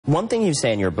One thing you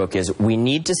say in your book is we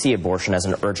need to see abortion as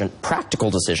an urgent practical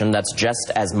decision that's just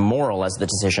as moral as the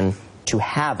decision to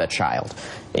have a child.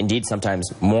 Indeed, sometimes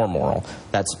more moral.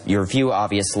 That's your view,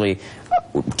 obviously.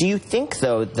 Do you think,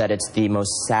 though, that it's the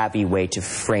most savvy way to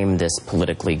frame this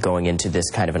politically going into this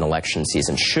kind of an election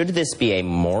season? Should this be a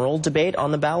moral debate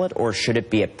on the ballot, or should it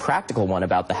be a practical one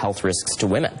about the health risks to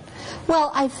women?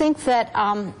 Well, I think that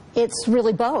it's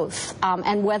really both.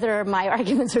 And whether my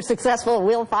arguments are successful,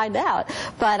 we'll find out.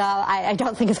 But I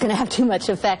don't think it's going to have too much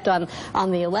effect on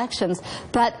the elections.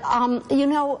 But, you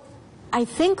know, I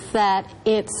think that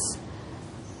it's...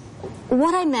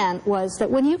 What I meant was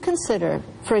that when you consider,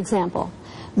 for example,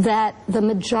 that the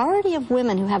majority of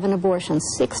women who have an abortion,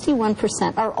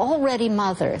 61%, are already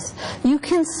mothers, you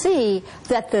can see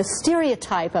that the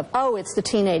stereotype of, oh, it's the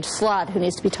teenage slut who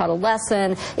needs to be taught a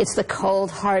lesson, it's the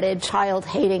cold-hearted,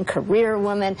 child-hating career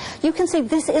woman, you can see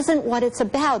this isn't what it's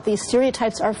about. These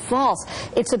stereotypes are false.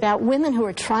 It's about women who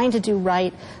are trying to do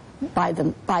right by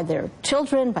their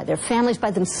children, by their families,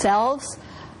 by themselves.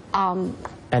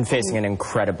 And facing an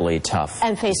incredibly tough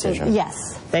decision.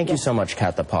 Yes. Thank you so much,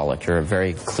 Katha Pollock. You're a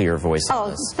very clear voice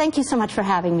on this. Thank you so much for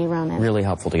having me, Ronan. Really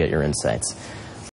helpful to get your insights.